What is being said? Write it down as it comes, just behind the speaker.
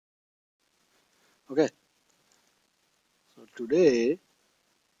Okay, so today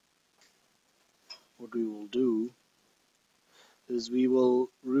what we will do is we will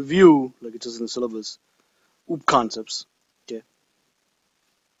review, like it is in the syllabus, OOP concepts. Okay,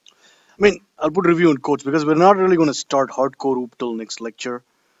 I mean I'll put review in quotes because we're not really going to start hardcore OOP till next lecture.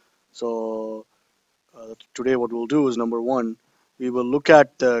 So today what we'll do is number one, we will look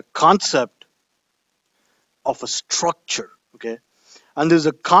at the concept of a structure. Okay, and there's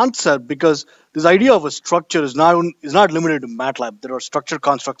a concept because this idea of a structure is not limited to MATLAB. There are structure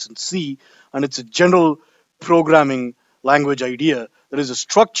constructs in C, and it's a general programming language idea. That is, a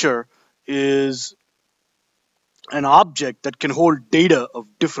structure is an object that can hold data of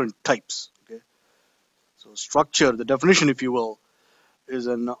different types. Okay, so structure, the definition, if you will, is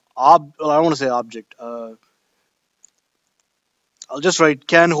well, I don't want to say object. I'll just write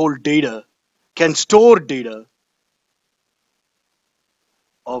can hold data, can store data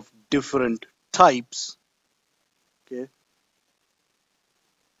of different types. Okay,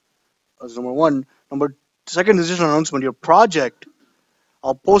 that's number one. Number second decision announcement. Your project,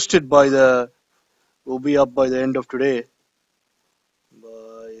 I'll post it will be up by the end of today.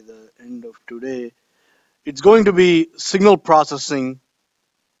 By the end of today, it's going to be signal processing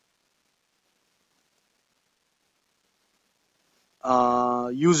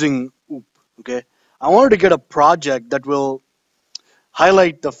using OOP. Okay, I wanted to get a project that will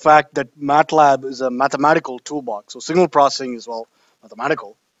highlight the fact that MATLAB is a mathematical toolbox. So signal processing is, well,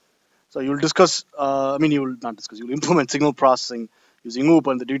 mathematical. So you'll discuss, you will not discuss, you'll implement signal processing using OOP,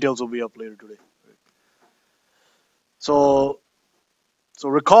 and the details will be up later today. So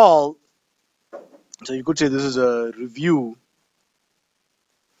recall, so you could say this is a review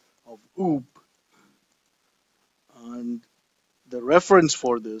of OOP, and the reference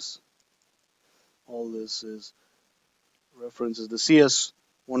for this, all this is references the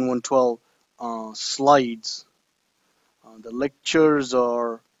cs1112 slides. The lectures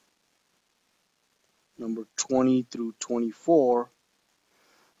are number 20 through 24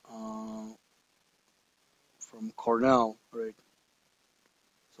 from Cornell, right?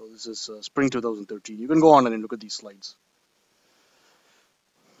 So this is spring 2013. You can go on and look at these slides.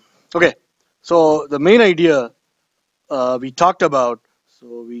 Okay, so the main idea we talked about.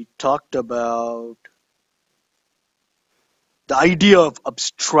 So we talked about the idea of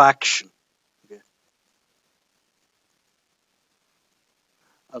abstraction. Okay.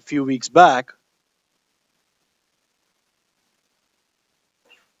 A few weeks back,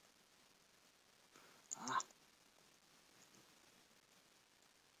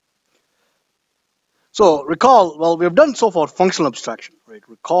 so recall, well, we have done so far functional abstraction, right?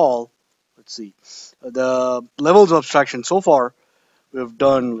 Recall, let's see, the levels of abstraction so far we have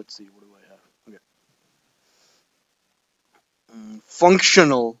done, let's see, what do I have? Okay.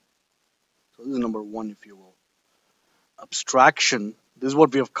 Functional, so this is number one, if you will. Abstraction, this is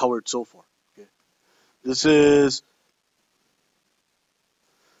what we have covered so far. Okay. This is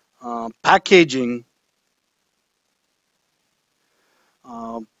packaging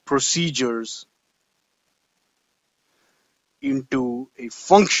procedures into a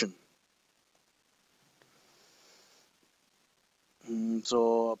function.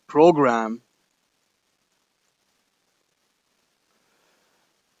 So a program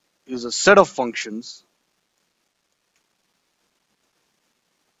is a set of functions,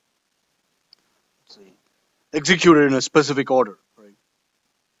 let's see, executed in a specific order, right?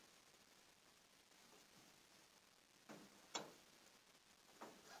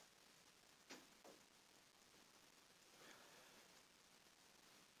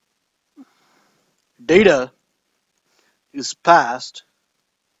 Data is passed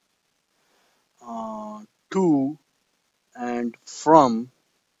to and from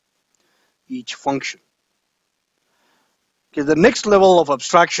each function. Okay, the next level of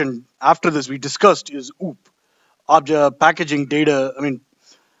abstraction after this we discussed is OOP, object packaging data.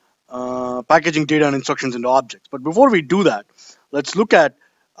 Packaging data and instructions into objects. But before we do that, let's look at.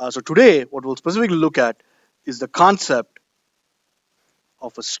 So today, what we'll specifically look at is the concept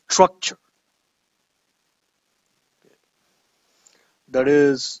of a structure. Okay. That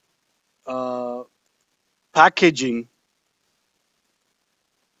is packaging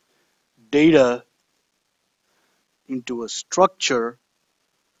data into a structure.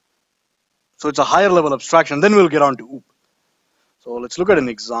 So it's a higher level abstraction. Then we'll get on to OOP. So let's look at an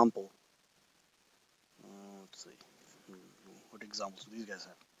example. Let's see. What examples do these guys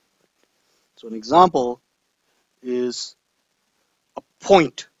have? So an example is a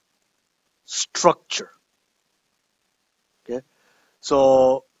point structure. Okay.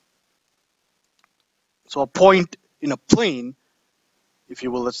 So a point in a plane, if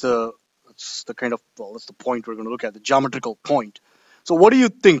you will, that's the That's the kind of, well, that's the point we're going to look at, the geometrical point. So what do you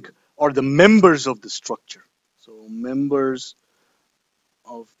think are the members of the structure? So members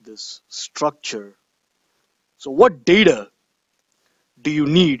of this structure. So what data do you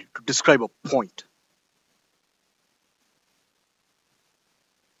need to describe a point?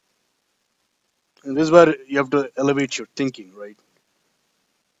 And this is where you have to elevate your thinking, right?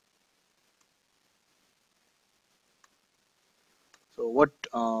 So what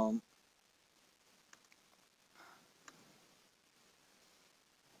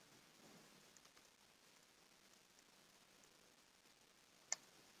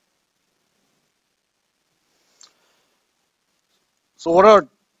so what are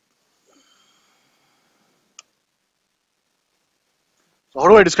so how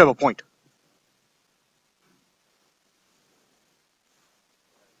do I describe a point?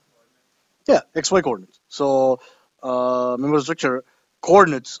 Yeah, xy coordinates. So member of the structure,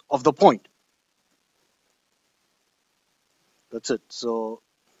 coordinates of the point. That's it. So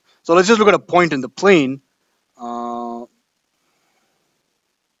let's just look at a point in the plane.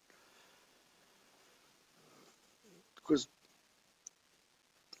 Because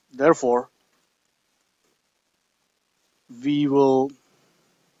therefore we will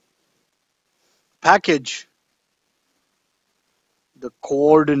package the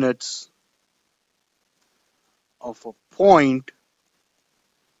coordinates of a point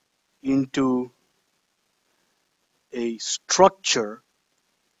into a structure.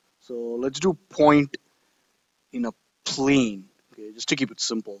 So let's do point in a plane, okay, just to keep it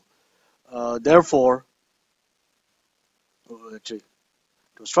simple. Therefore, actually,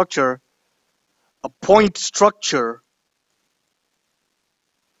 to a structure, a point structure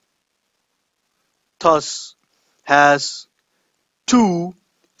thus has two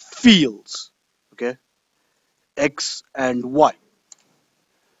fields, okay, x and y.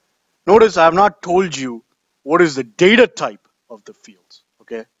 Notice I have not told you what is the data type of the fields,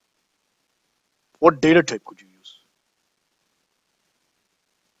 okay? What data type could you use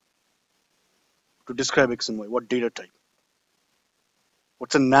to describe x and y? What data type?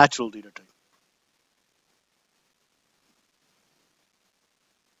 What's a natural data type?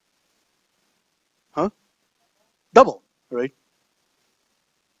 Huh? Double, right?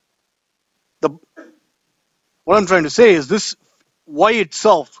 What I'm trying to say is this y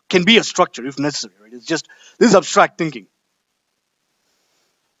itself can be a structure if necessary, right? It's just, this is abstract thinking.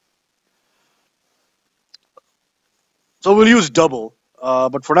 So we'll use double,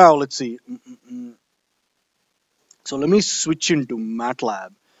 but for now, let's see. So let me switch into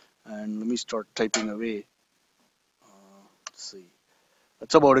MATLAB and let me start typing away. Let's see.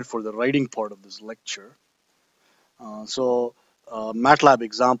 That's about it for the writing part of this lecture. MATLAB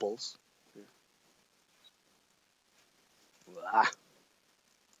examples.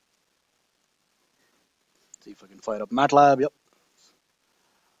 See if I can fire up MATLAB. Yep.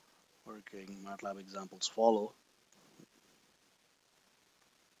 Working. MATLAB examples follow.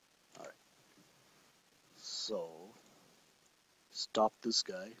 All right. So stop this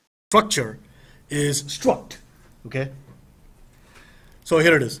guy. Structure is struct. Okay. So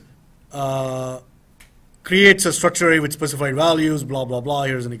here it is. Creates a structure array with specified values, blah, blah, blah.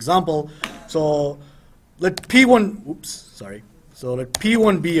 Here's an example. So let P1, So let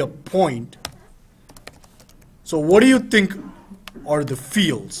P1 be a point. So what do you think are the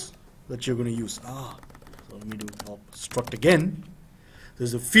fields that you're going to use? So let me do struct again.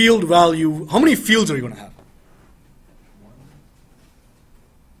 There's a field value. How many fields are you going to have?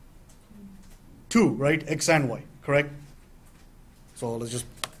 2, right? X and Y, correct? So let's just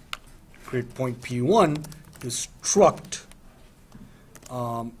create point P1 is struct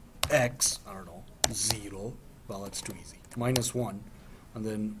X, I don't know, 0. Well, that's too easy. -1. And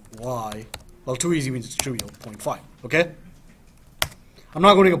then Y, well, too easy means it's trivial, 0.5. Okay? I'm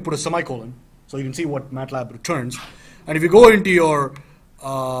not going to put a semicolon, so you can see what MATLAB returns. And if you go into your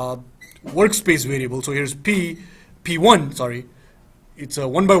workspace variable, so here's P1, it's a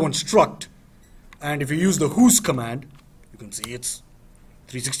 1-by-1 struct. And if you use the whos command, you can see it's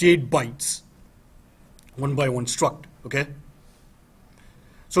 368 bytes, 1-by-1 struct, okay?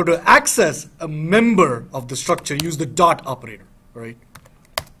 So to access a member of the structure, use the dot operator, right?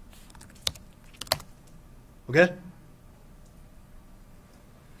 Okay?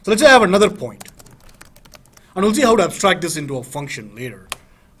 So let's say I have another point. And we'll see how to abstract this into a function later.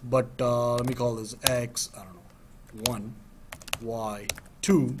 But let me call this x, I don't know, 1, y,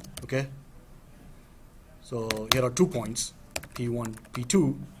 2, okay? So here are 2 points, P1,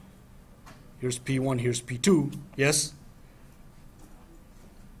 P2. Here's P1, here's P2, yes?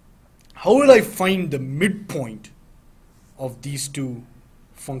 How will I find the midpoint of these two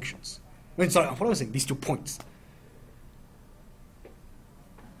functions? Wait, sorry, what was I saying? These 2 points.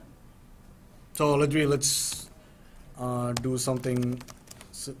 So let's do something.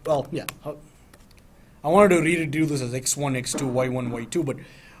 Well, yeah. I wanted to redo this as x1, x2, y1, y2, but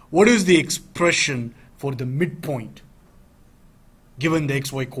what is the expression for the midpoint given the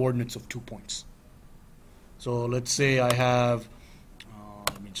xy coordinates of 2 points? So let's say I have,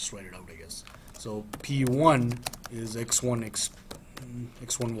 let me just write it out, I guess. So P1 is x1,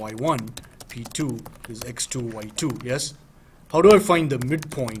 x1, y1, P2 is x2, y2, yes? How do I find the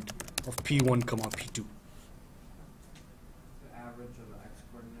midpoint of P1, P2? The average of the x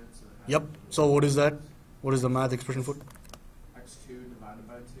coordinates. Yep. So what is that? What is the math expression for? x2 divided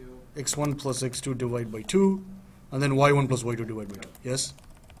by 2. x1 plus x2 divided by 2, and then y1 plus y2 divided by 2. Yes?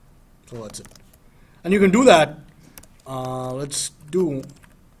 So that's it. And you can do that. So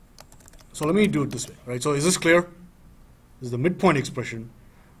let me do it this way, right? So is this clear? This is the midpoint expression.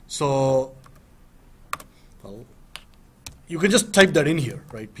 So, well, you can just type that in here,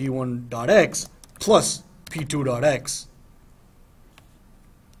 right? P1 dot x plus P2 dot x.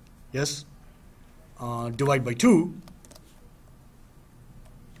 Yes? Divide by 2,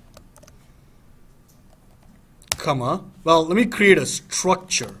 comma, well, let me create a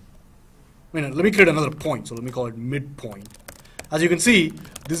structure. Let me create another point, so let me call it midpoint. As you can see,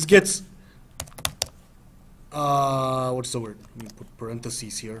 this gets, what's the word? Let me put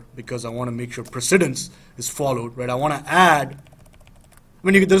parentheses here, because I want to make sure precedence is followed, right? I want to add,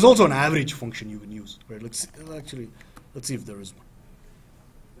 there's also an average function you can use, right? Let's see if there is one.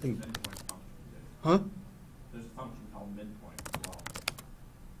 Huh? There's a function called midpoint as well.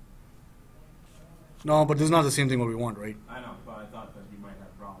 No, but this is not the same thing what we want, right? I know, but I thought that you might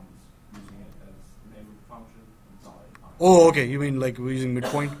have problems using it as the name of the function. That's all I thought. Oh, okay. You mean like we're using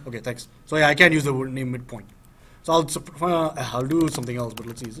midpoint? Okay, thanks. So yeah, I can't use the word name midpoint. So I'll do something else, but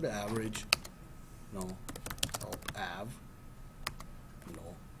let's see. Is it average? No. Av.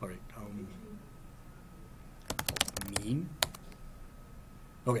 No. All right. Mean.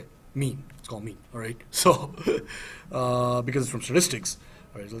 Okay. Mean. It's called mean. All right. So because it's from statistics.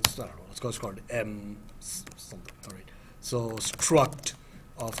 All right. Let's call it M something. All right. So struct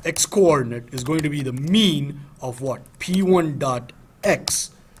of x coordinate is going to be the mean of what? P1 dot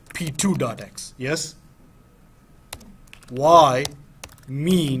x, P2 dot x. Yes. Y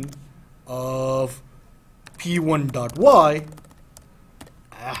mean of P1 dot y,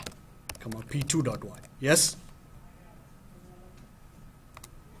 P2 dot y. Yes.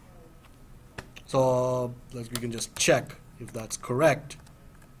 So we can just check if that's correct.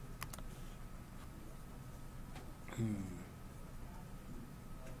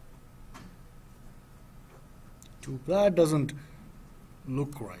 That doesn't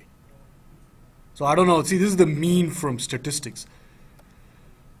look right. So I don't know. See, this is the mean from statistics.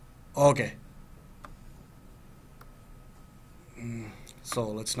 Okay. So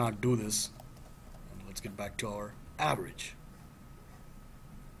let's not do this. Let's get back to our average.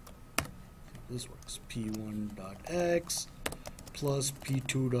 This works. P1 dot x plus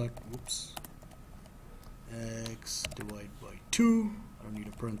P2 dot x divided by 2. I don't need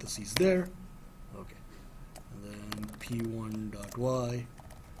a parentheses there. Okay. And then P1 dot y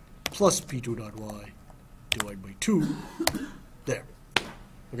plus P2 dot y divided by 2. There.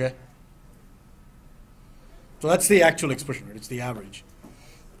 Okay? So that's the actual expression, right? It's the average.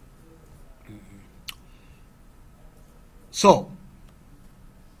 So,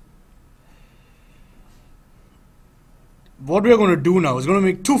 what we're going to do now is going to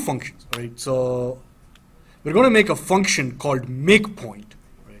make 2 functions, right? So, we're going to make a function called makePoint,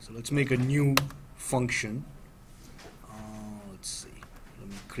 right? So, let's make a new function. Let's see. Let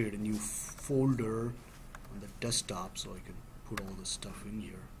me create a new folder on the desktop so I can put all this stuff in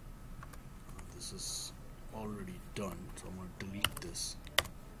here. This is already done, so I'm going to delete this.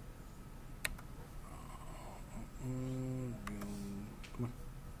 Come on.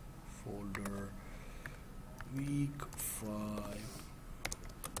 Folder week 5.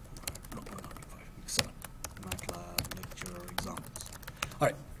 No, not week 5, week 7. MATLAB lecture examples.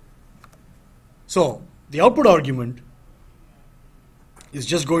 Alright. So, the output argument is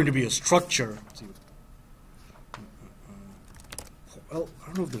just going to be a structure. Let's see. Well, I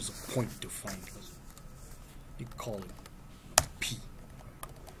don't know if there's a point defined. You call it P.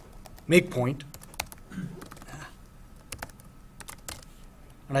 Make point.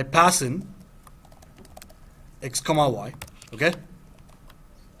 And I pass in x comma y. Okay?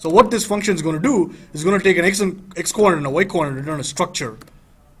 So what this function is going to do is going to take an x coordinate and a y coordinate and return a structure,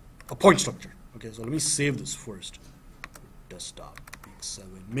 a point structure. Okay, so let me save this first. Desktop, week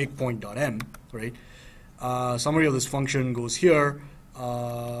 7, makePoint.m, right? Summary of this function goes here.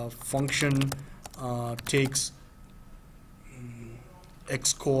 function takes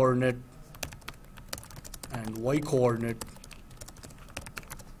x coordinate and y coordinate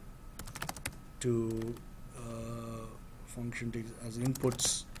to function takes as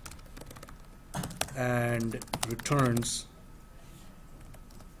inputs and returns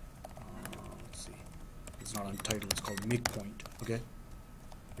let's see, it's not untitled, it's called make point, okay,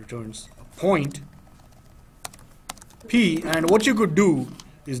 returns a point P. And what you could do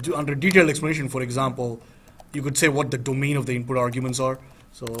is do under detailed explanation, for example, you could say what the domain of the input arguments are.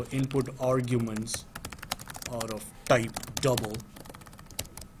 So input arguments are of type double.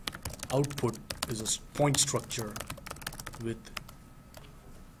 Output is a point structure with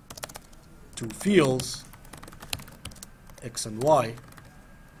two fields, x and y,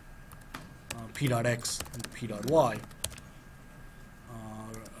 p dot x and p dot y.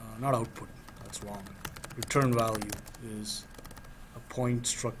 Not output, that's wrong. Return value is a point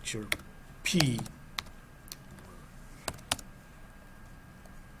structure P.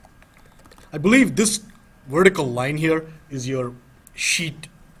 I believe this vertical line here is your sheet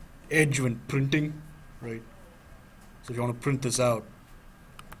edge when printing, right? So if you want to print this out,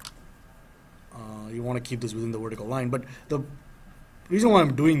 you want to keep this within the vertical line. But the reason why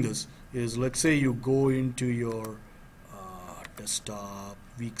I'm doing this is, let's say you go into your desktop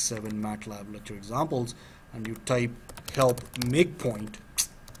week 7 MATLAB lecture examples and you type help make point.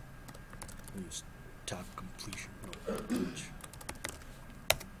 Use tab completion. No.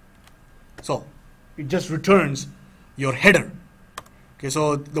 So it just returns your header. Okay,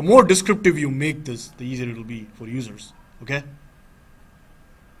 so the more descriptive you make this, the easier it will be for users. Okay.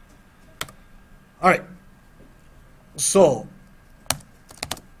 All right. So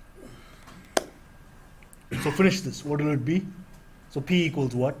finish this. What will it be? So P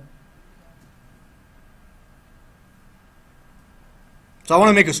equals what? So I want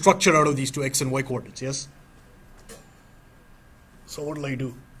to make a structure out of these two x and y coordinates, yes? So what will I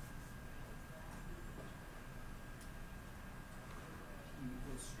do?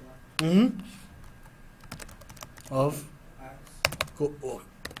 Of oh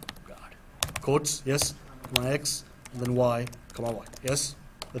God, quotes, yes, comma x, and then y, comma y, yes?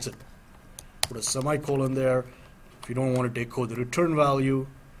 That's it. Put a semicolon there. If you don't want to decode the return value,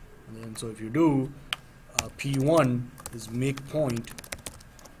 and then so if you do, P1 is make point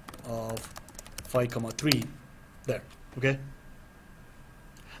of 5, 3, there, okay?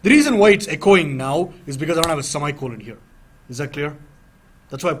 The reason why it's echoing now is because I don't have a semicolon here. Is that clear?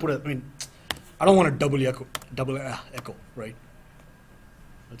 That's why I put it, I don't want to double echo, right?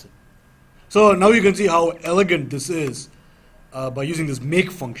 That's it. So now you can see how elegant this is by using this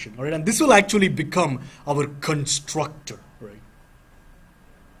make function, all right? And this will actually become our constructor, right?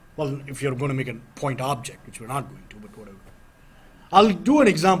 Well, if you're going to make a point object, which we're not going to, but whatever. I'll do an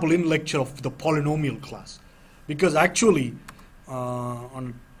example in lecture of the polynomial class, because actually,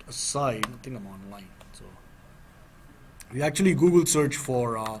 on a side, I think I'm online, so we actually Google search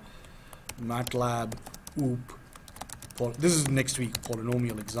for MATLAB OOP. This is next week,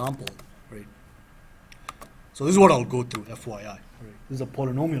 polynomial example, right? So this is what I'll go through, FYI. Right? This is a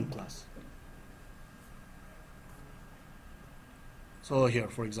polynomial class. So here,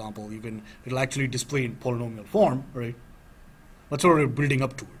 for example, it'll actually display in polynomial form, right? That's what we're building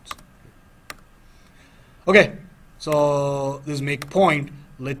up towards. Okay, so this make point.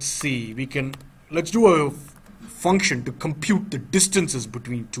 Let's see. Let's do a function to compute the distances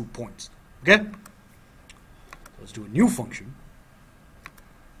between 2 points. Okay. Let's do a new function.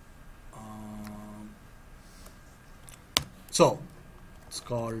 So it's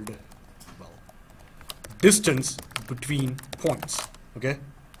called distance between points. Okay.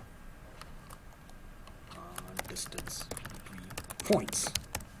 Distance between points.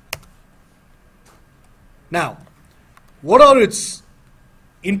 Now, what are its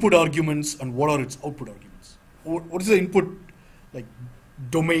input arguments and what are its output arguments? What is the input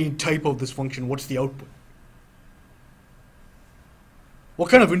domain type of this function? What's the output? What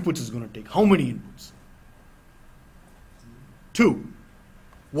kind of inputs is it going to take? How many inputs? 2.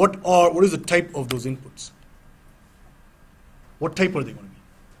 What is the type of those inputs? What type are they going to be?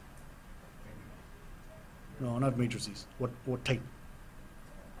 No, not matrices. What type?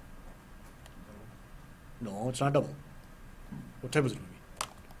 No, it's not double. What type is it going to be?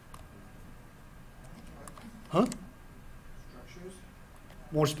 Huh? Structures?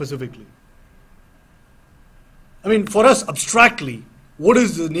 More specifically. For us, abstractly, what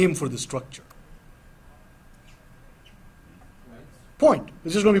is the name for the structure? Point.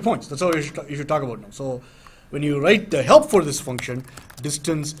 It's just going to be points. That's all you should talk about now. So when you write the help for this function,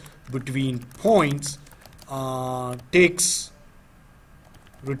 distance between points takes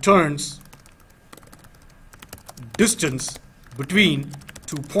returns distance between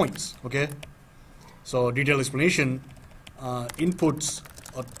 2 points. Okay, so detailed explanation. Inputs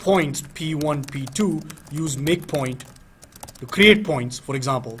or points P1, P2 use make point to create points, for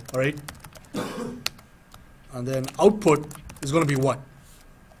example. All right, and then output is going to be what?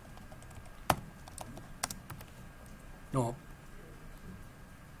 No.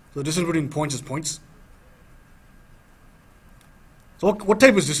 So the distance between points is points. So what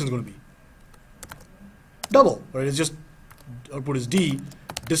type is distance going to be? Double, right? It's just output is D,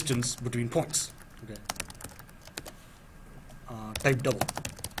 distance between points. Okay. Type double.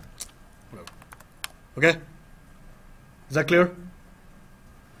 Whatever. Okay. Is that clear?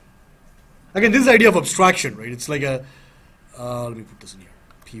 Again, this is the idea of abstraction, right? It's like a. Let me put this in here.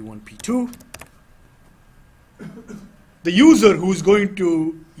 P1, P2. The user who's going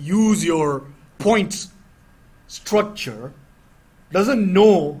to use your points structure doesn't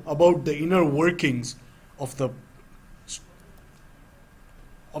know about the inner workings of the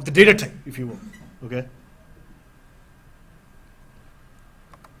data type, if you will. Okay.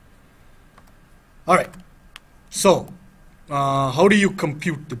 All right. So, how do you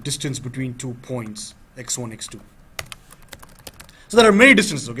compute the distance between 2 points, x1, x2? So there are many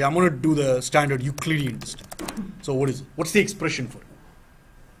distances. Okay, I'm going to do the standard Euclidean distance. So what is it? What's the expression for it?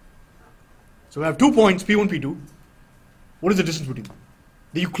 So we have 2 points, P1, P2. What is the distance between them?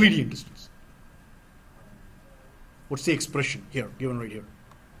 The Euclidean distance. What's the expression here, given right here?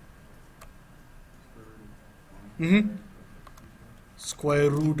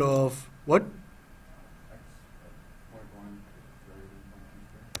 Square root of what?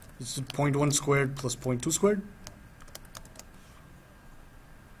 This is 0.1 squared plus 0.2 squared.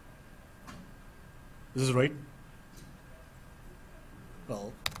 This is right.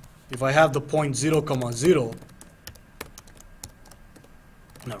 Well, if I have the point 0, 0,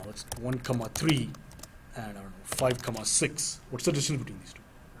 no, it's 1, 3, and I don't know, 5, 6. What's the distance between these two?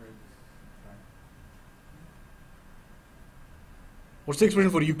 What's the expression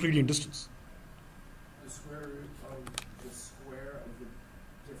for Euclidean distance? The square root of the square of the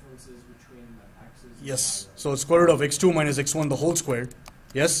differences between the x's. Yes. So it's square root of x2 minus x1 the whole squared.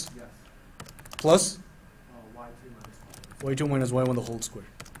 Yes? Yes. Plus y2 minus y1. y2 minus y1 the whole squared.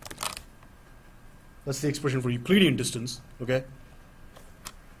 That's the expression for Euclidean distance. Okay.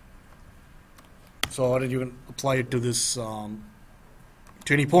 So you can apply it to this to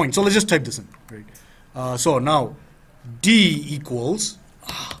any point. So let's just type this in. Right. So now d equals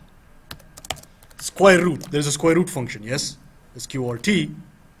square root. There's a square root function. Yes. SQRT.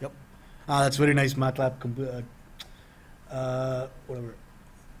 Yep. That's very nice MATLAB. Whatever.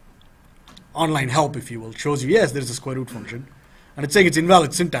 Online help, if you will, shows you yes, there's a square root function, and it's saying it's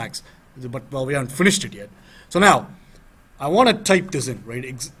invalid syntax. But well, we haven't finished it yet. So now I want to type this in. Right.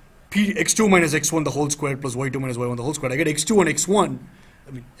 X2 minus x1 the whole squared plus y2 minus y1 the whole squared. I get x2 and x1.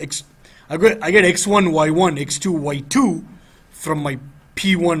 I get x1 y1 x2 y2 from my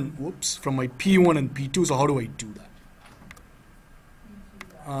p1. Whoops, from my p1 and p2. So how do I do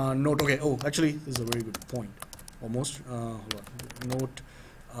that? Note. Okay. Oh, actually, this is a very good point. Almost. Hold on. Note.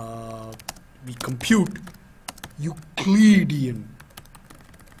 We compute Euclidean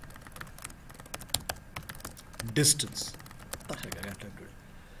distance. What the heck? I can't type it.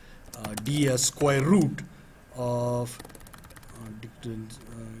 D as square root of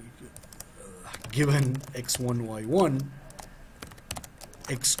given x1 y1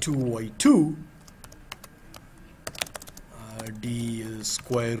 x2 y2 d is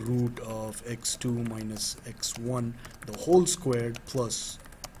square root of x2 minus x1 the whole squared plus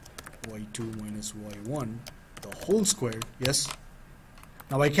y2 minus y1 the whole squared. Yes.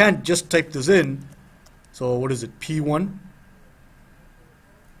 Now I can't just type this in. So what is it? P1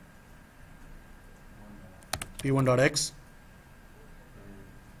 dot x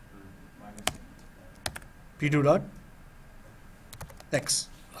P2 dot x.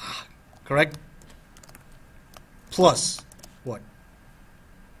 Correct? Plus what?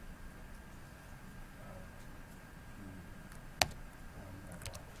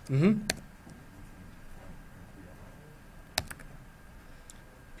 P2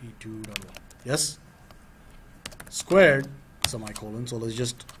 dot y. Yes? Squared semicolon. So let's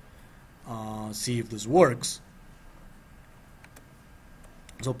just see if this works.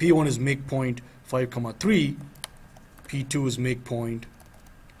 So P1 is make point 5, 3. P2 is make point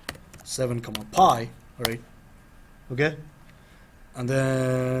 7, pi. All right. Okay. And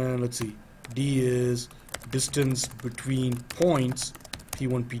then let's see. D is distance between points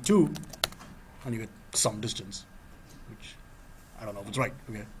P1, P2, and you get some distance, which I don't know if it's right.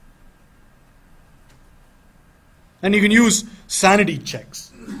 Okay. And you can use sanity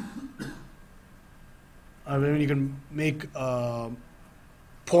checks. I mean, you can make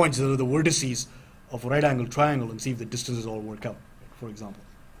points that are the vertices of a right angle triangle and see if the distances all work out, for example.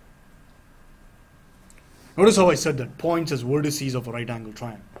 Notice how I said that points as vertices of a right angle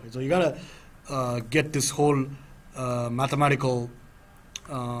triangle. Right? So you gotta get this whole mathematical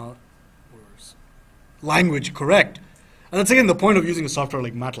language correct. And that's again the point of using a software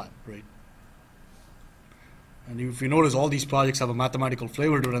like MATLAB, right? And if you notice, all these projects have a mathematical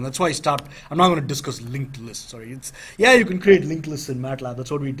flavor to it, and that's why I stopped. I'm not going to discuss linked lists. Sorry, yeah, you can create linked lists in MATLAB. That's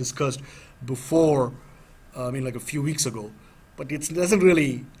what we discussed before. Like a few weeks ago, but it doesn't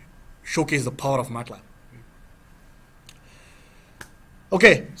really showcase the power of MATLAB.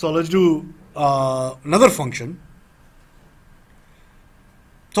 Okay, so let's do another function.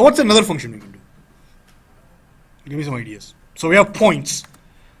 So what's another function we can do? Give me some ideas. So we have points.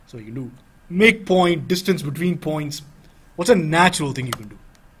 So you can do make point, distance between points. What's a natural thing you can do?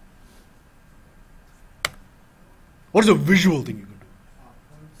 What is a visual thing you can do?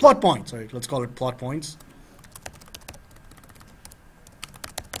 Plot points. Right, let's call it plot points.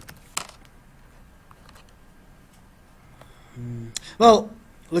 Well,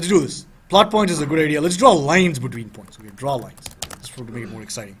 let's do this. Plot points is a good idea. Let's draw lines between points. Okay, draw lines. Just to make it more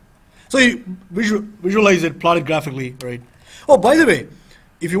exciting. So you visualize it, plot it graphically, right? Oh, by the way,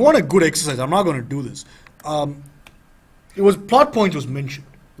 if you want a good exercise, I'm not going to do this. Plot points was mentioned,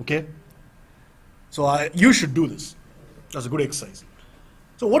 okay? So you should do this. That's a good exercise.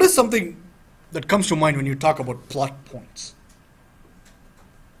 So what is something that comes to mind when you talk about plot points?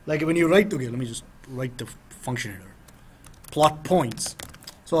 Like when you write, okay, let me just write the function here. Plot points.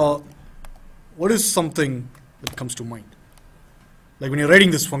 So what is something that comes to mind? Like when you're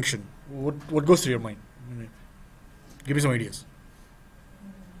writing this function, what goes through your mind? Give me some ideas.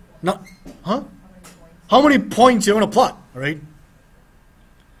 Now, how many points you want to plot, all right?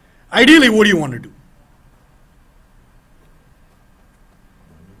 Ideally, what do you want to do?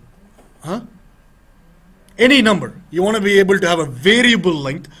 Any number. You want to be able to have a variable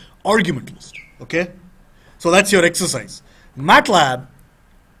length argument list, okay? So that's your exercise. MATLAB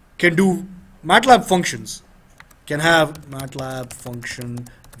functions can have MATLAB function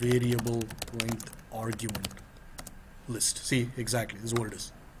variable length argument list. See, exactly, this is what it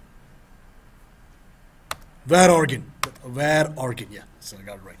is. Var_argin, yeah, so I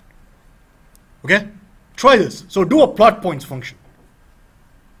got it right. Okay, try this. So do a plot points function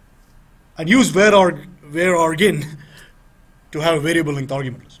and use var_argin to have a variable length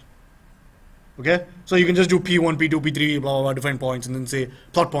argument list. Okay, so you can just do P1, P2, P3, blah, blah, blah, define points, and then say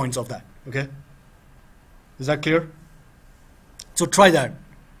plot points of that. Okay, is that clear? So try that.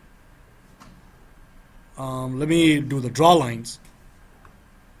 Let me do the draw lines.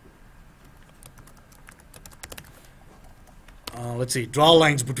 Let's see, draw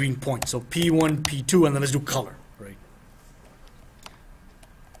lines between points. So P1, P2, and then let's do color, right?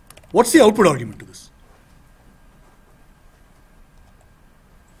 What's the output argument to this?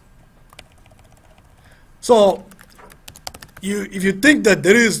 So if you think that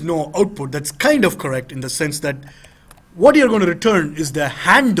there is no output, that's kind of correct in the sense that what you're going to return is the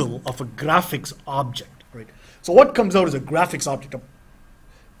handle of a graphics object, right? So what comes out is a graphics object,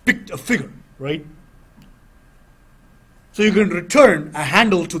 a figure, right? So you can return a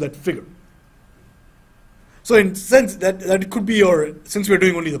handle to that figure. So in sense that it could be your, since we're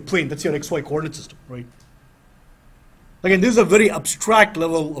doing only the plane, that's your XY coordinate system, right? Again, this is a very abstract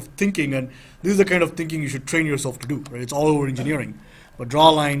level of thinking, and this is the kind of thinking you should train yourself to do, right? It's all over engineering. But draw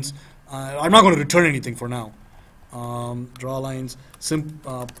lines, I'm not going to return anything for now. Draw lines,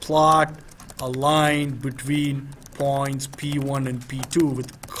 plot a line between points P1 and P2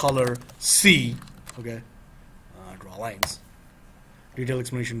 with color C, okay? Draw lines. Detailed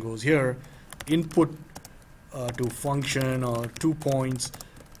explanation goes here. Input to function or 2 points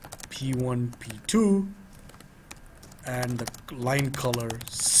P1, P2, and the line color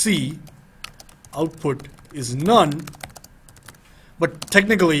C. Output is none, but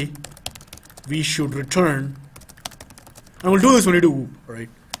technically we should return, and we'll do this when we do OOP, right?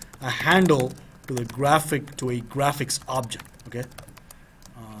 A handle to the graphics object, okay?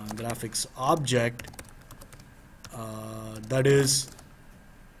 Graphics object that is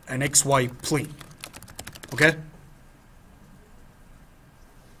an XY plane, okay?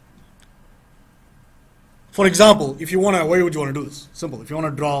 For example, if you want to, why would you want to do this? Simple. If you want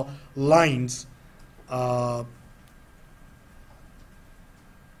to draw lines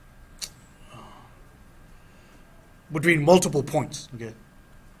between multiple points, okay,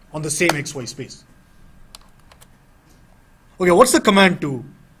 on the same XY space. Okay, what's the command to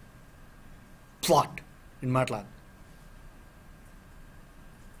plot in MATLAB?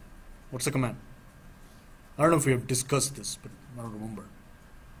 What's the command? I don't know if we have discussed this, but I don't remember.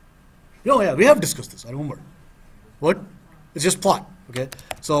 Yeah, we have discussed this. I remember. What? It's just plot. Okay.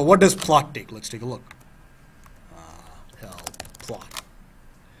 So what does plot take? Let's take a look. Plot.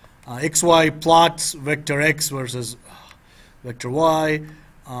 XY plots vector x versus vector y.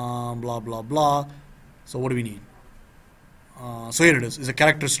 Blah blah blah. So what do we need? So here it is. It's a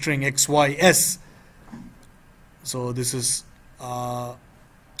character string xys. So this is so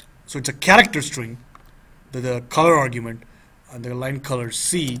it's a character string. The color argument and the line color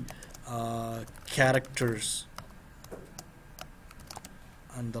C, characters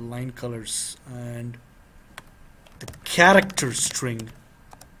and the line colors and the character string,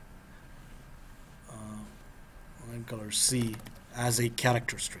 line color C as a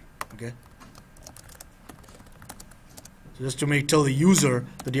character string. Okay. So just to tell the user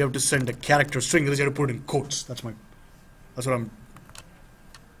that you have to send a character string, you have to put it in quotes. That's what I'm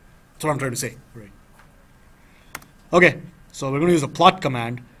trying to say. Right. Okay, so we're going to use the plot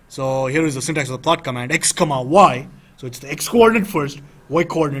command. So here is the syntax of the plot command: x comma y. So it's the x coordinate first, y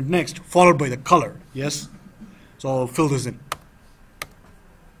coordinate next, followed by the color. Yes. So I'll fill this in.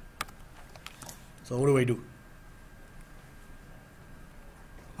 So what do I do?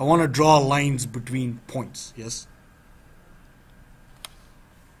 I want to draw lines between points. Yes.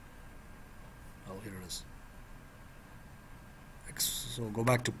 Oh, here it is. So go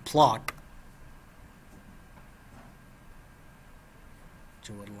back to plot.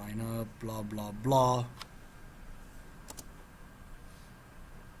 Line up, blah blah blah.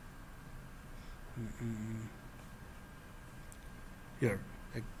 Here.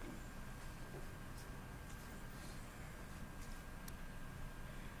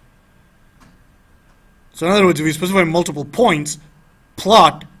 So in other words, if we specify multiple points,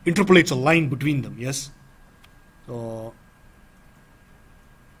 plot interpolates a line between them. Yes. So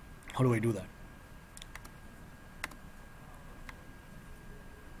how do I do that?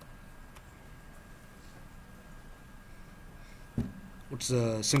 What's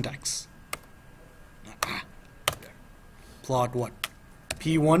the syntax? Plot what?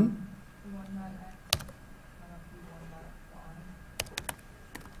 P1?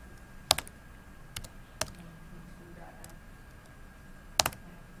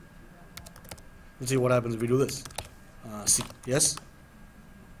 Let's see what happens if we do this. C. Yes?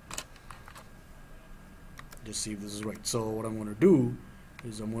 Just see if this is right. So what I'm going to do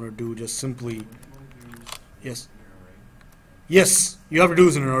is I'm going to do just simply... Yes? Yes, you have to do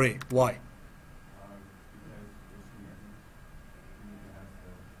this in an array. Why?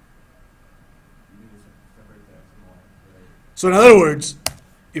 So in other words,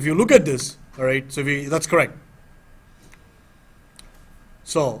 if you look at this, all right, so that's correct.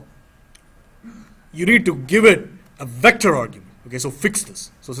 So you need to give it a vector argument. Okay, so fix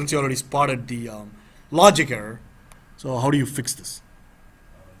this. So since you already spotted the logic error, so how do you fix this?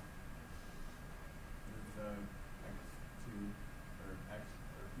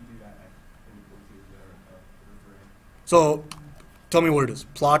 So tell me what it is.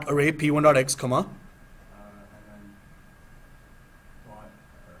 Plot array p1.x, comma. And then plot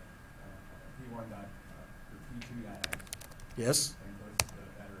p1.p2.x. Yes. And goes to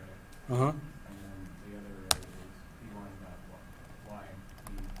that array. Uh-huh. And then the other array is p1.y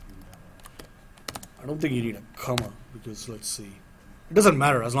and p2.y. I don't think you need a comma because let's see. It doesn't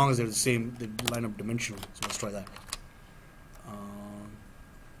matter as long as they're the same, they line up dimensionally. So let's try that.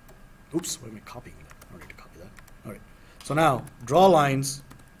 Oops, why am I copying that? I don't need to copy that. All right. So now, draw lines.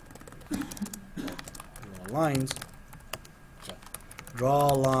 Draw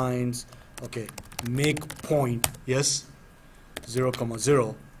lines. Okay. Make point. Yes. 0,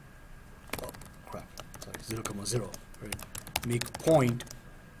 0. Oh, crap. Sorry. 0, 0. Right. Make point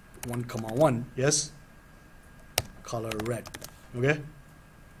 1, 1. Yes. Color red. Okay.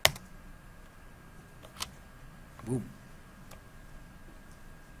 Boom.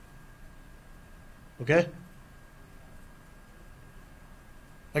 Okay.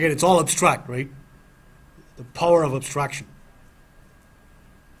 Again, it's all abstract, right? The power of abstraction.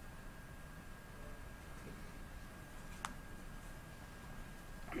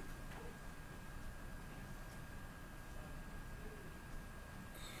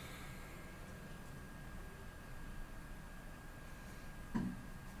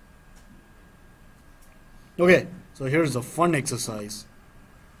 Okay, so here's a fun exercise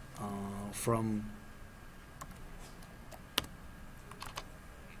from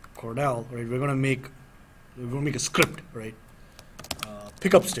Cordell, right? We're gonna make a script, right?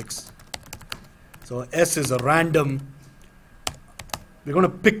 Pickup sticks. So S is a random. We're gonna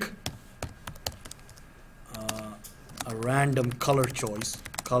pick a random color choice,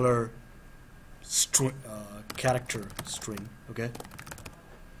 color character string. Okay.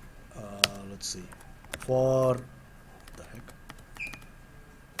 Let's see. For the heck.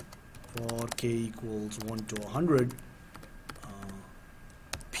 For k equals 1 to 100,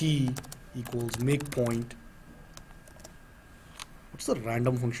 p equals make point. What's the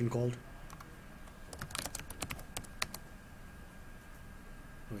random function called?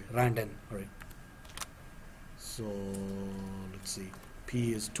 Okay, randn. All right. So let's see.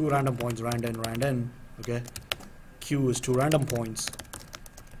 P is 2 random points, randn. Okay. Q is 2 random points,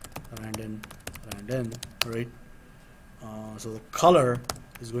 randn. All right. So the color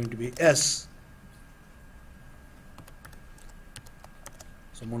is going to be S.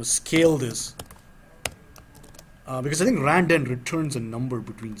 So I'm going to scale this because I think randn returns a number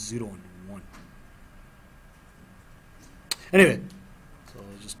between 0 and 1. Anyway, so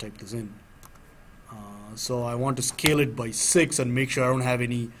I'll just type this in. So I want to scale it by 6 and make sure I don't have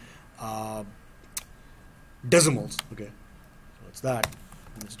any decimals. Okay, so that's that.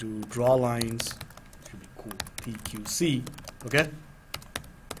 Let's do draw lines. Should be cool. PQC. Okay.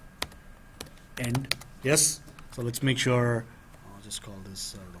 End. Yes. So let's make sure. I'll just call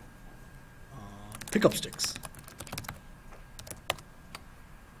this, I don't know, pickup sticks.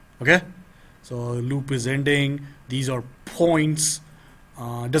 Okay. So loop is ending. These are points.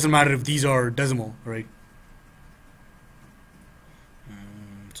 Doesn't matter if these are decimal, right?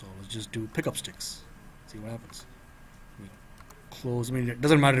 So let's just do pickup sticks. See what happens. We close. I mean, it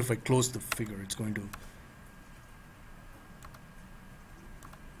doesn't matter if I close the figure. It's going to.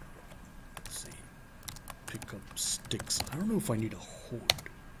 Let's see. Pickup sticks. I don't know if I need a hold.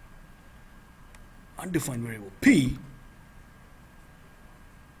 Undefined variable p.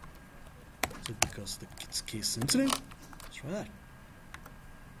 So because it's case sensitive. Let's try that.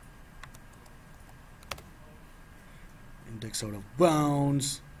 Index out of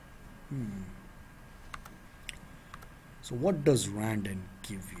bounds. So what does randn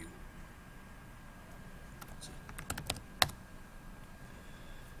give you?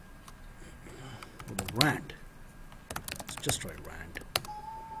 What about rand? Let's just try rand.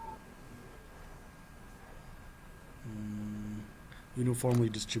 Uniformly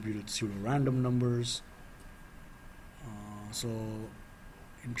distributed pseudo-random numbers. So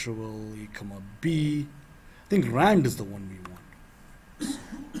interval a comma b. I think rand is the one we want.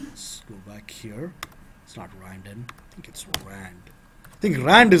 Let's go back here. It's not randn. I think it's rand. I think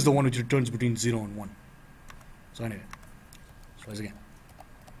rand is the one which returns between 0 and 1. So anyway, let's try this again.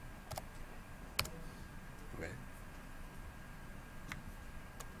 Okay.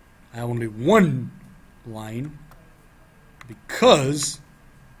 I have only one line because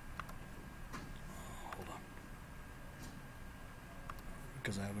hold on.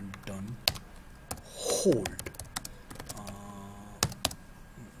 Because I haven't done hold.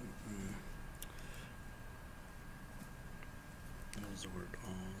 What's the word?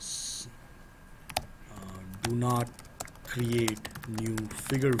 Do not create new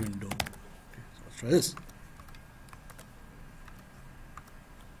figure window. Okay, so let's try this.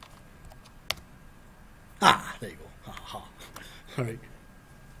 There you go. All right.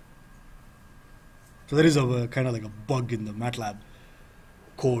 So there is a kind of like a bug in the MATLAB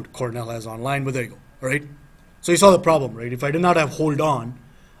code Cornell has online, but there you go. All right. So you saw the problem, right? If I did not have hold on,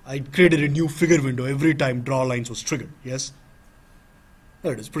 I created a new figure window every time draw lines was triggered. Yes.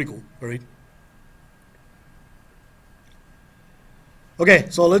 There it is. Pretty cool. All right. Okay.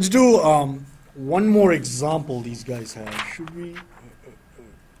 So let's do one more example. These guys have. Should we?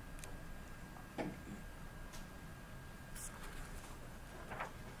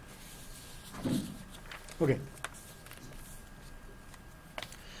 Okay.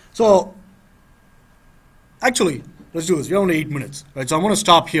 So, actually, let's do this. We have only 8 minutes, right? So I'm going to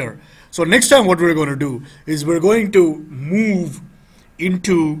stop here. So next time what we're going to do is we're going to move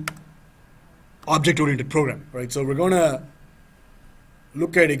into object-oriented programming, right? So we're going to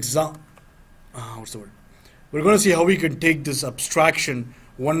look at what's the word? We're going to see how we can take this abstraction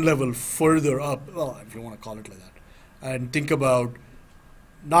one level further up, well, if you want to call it like that, and think about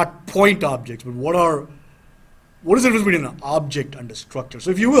not point objects, but what is the difference between an object and a structure? So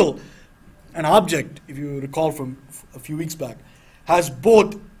if you will, an object, if you recall from a few weeks back, has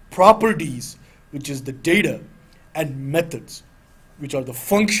both properties, which is the data, and methods, which are the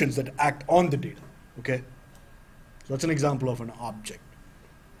functions that act on the data. Okay? So that's an example of an object.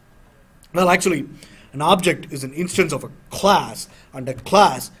 Well, actually, an object is an instance of a class, and a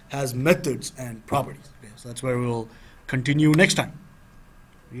class has methods and properties. Okay? So that's where we will continue next time.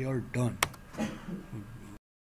 We are done.